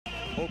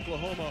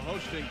Oklahoma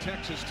hosting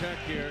Texas Tech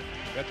here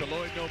at the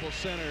Lloyd Noble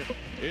Center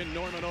in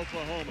Norman,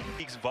 Oklahoma.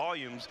 Speaks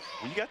volumes.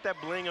 When you got that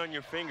bling on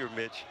your finger,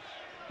 Mitch,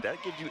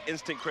 that gives you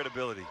instant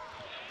credibility.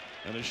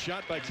 And a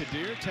shot by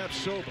Kadir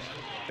Tapsoba.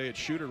 It's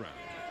shoot around.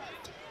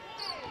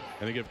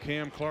 And they give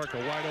Cam Clark a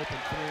wide open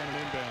three on an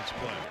inbounds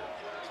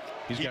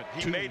play.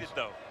 He made it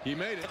though. He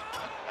made it.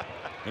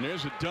 And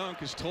there's a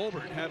dunk as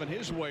Tolbert having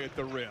his way at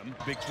the rim.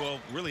 Big 12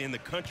 really in the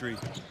country.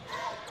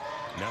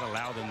 Not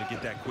allow them to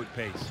get that quick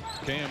pace.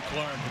 Cam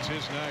Clark, it's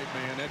his night,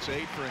 man. That's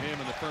 8 for him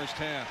in the first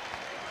half.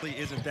 Really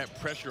isn't that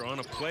pressure on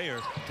a player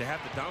to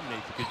have to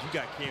dominate, because you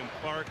got Cam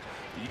Clark,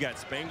 you got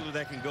Spangler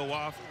that can go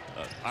off,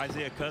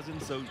 Isaiah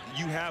Cousins, so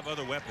you have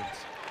other weapons.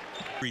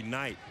 Every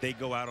night they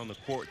go out on the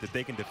court that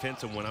they can defend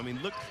someone. I mean,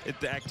 look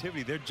at the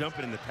activity. They're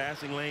jumping in the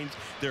passing lanes.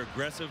 They're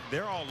aggressive.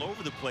 They're all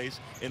over the place,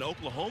 and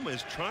Oklahoma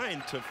is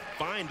trying to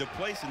find a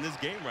place in this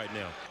game right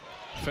now.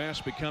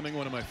 Fast becoming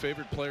one of my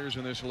favorite players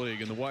in this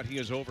league, and what he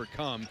has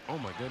overcome. Oh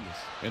my goodness.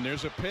 And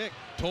there's a pick.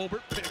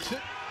 Tolbert picks it,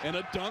 and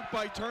a dunk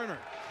by Turner.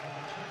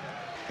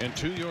 And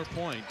to your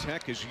point,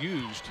 Tech has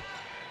used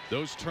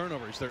those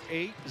turnovers. They're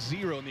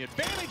 8-0, and the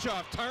advantage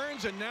off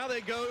turns, and now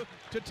they go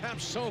to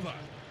Tapsoba.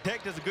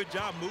 Tech does a good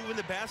job moving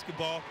the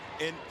basketball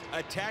and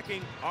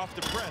attacking off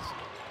the press.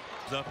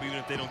 It's up even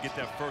if they don't get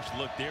that first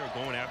look there,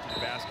 going after the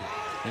basket.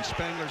 And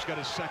Spangler's got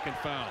his second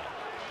foul.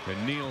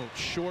 And Neal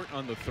short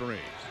on the three.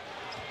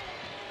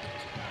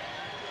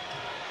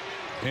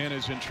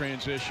 Hannah's in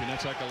transition.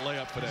 That's like a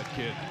layup for that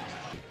kid.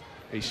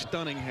 A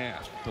stunning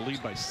half to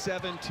lead by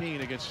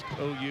 17 against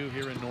OU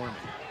here in Norman.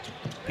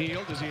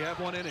 Hield, does he have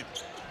one in him?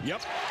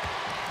 Yep.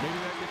 Maybe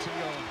that gets him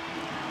going.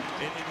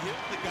 And Hill's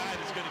the guy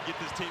that's going to get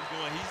this team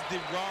going. He's the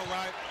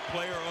raw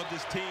player of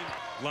this team,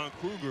 Lon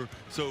Kruger.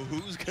 So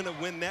who's going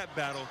to win that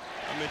battle?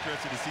 I'm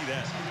interested to see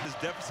that. This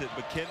deficit,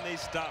 but can they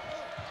stop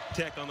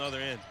Tech on the other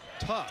end?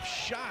 Tough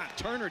shot.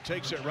 Turner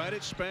takes it right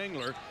at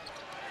Spangler.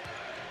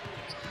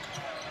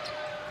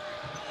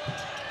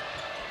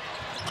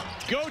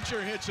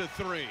 Gocher hits a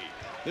three.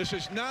 This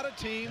is not a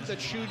team that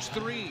shoots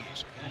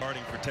threes.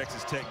 Starting for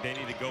Texas Tech, they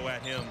need to go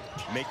at him,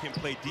 make him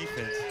play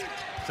defense,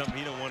 something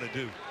he don't want to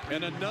do.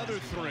 And another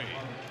three.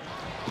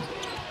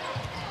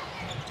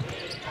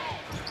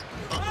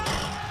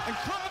 And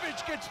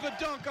Kravitz gets the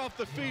dunk off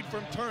the feed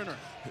from Turner.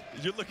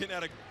 You're looking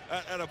at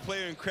a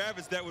player in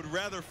Kravitz that would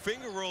rather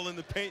finger roll in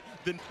the paint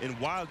than, and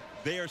while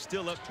they are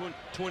still up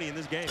 20 in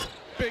this game.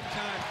 Big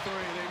time three.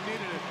 They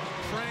needed it.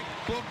 Frank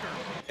Booker.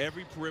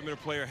 Every perimeter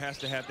player has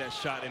to have that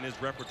shot in his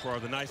repertoire.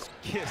 The nice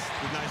kiss,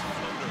 the nice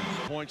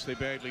floater. Points they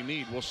badly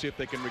need. We'll see if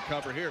they can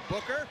recover here.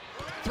 Booker.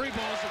 3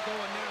 balls are going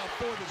now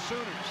for the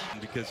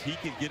Sooners. Because he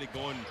can get it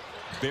going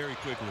very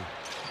quickly.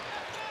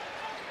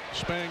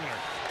 Spangler.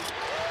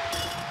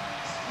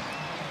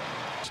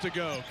 To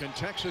go. Can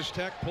Texas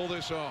Tech pull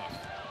this off?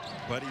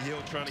 Buddy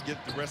Hield trying to get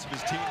the rest of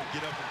his team to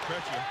get up and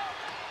pressure.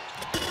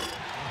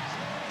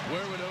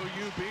 Where would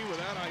OU be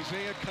without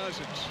Isaiah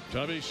Cousins?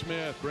 Tubby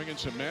Smith bringing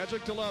some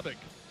magic to Lubbock.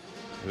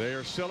 They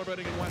are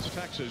celebrating in West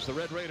Texas. The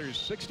Red Raiders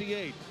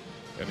 68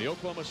 and the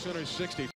Oklahoma Sooners 60.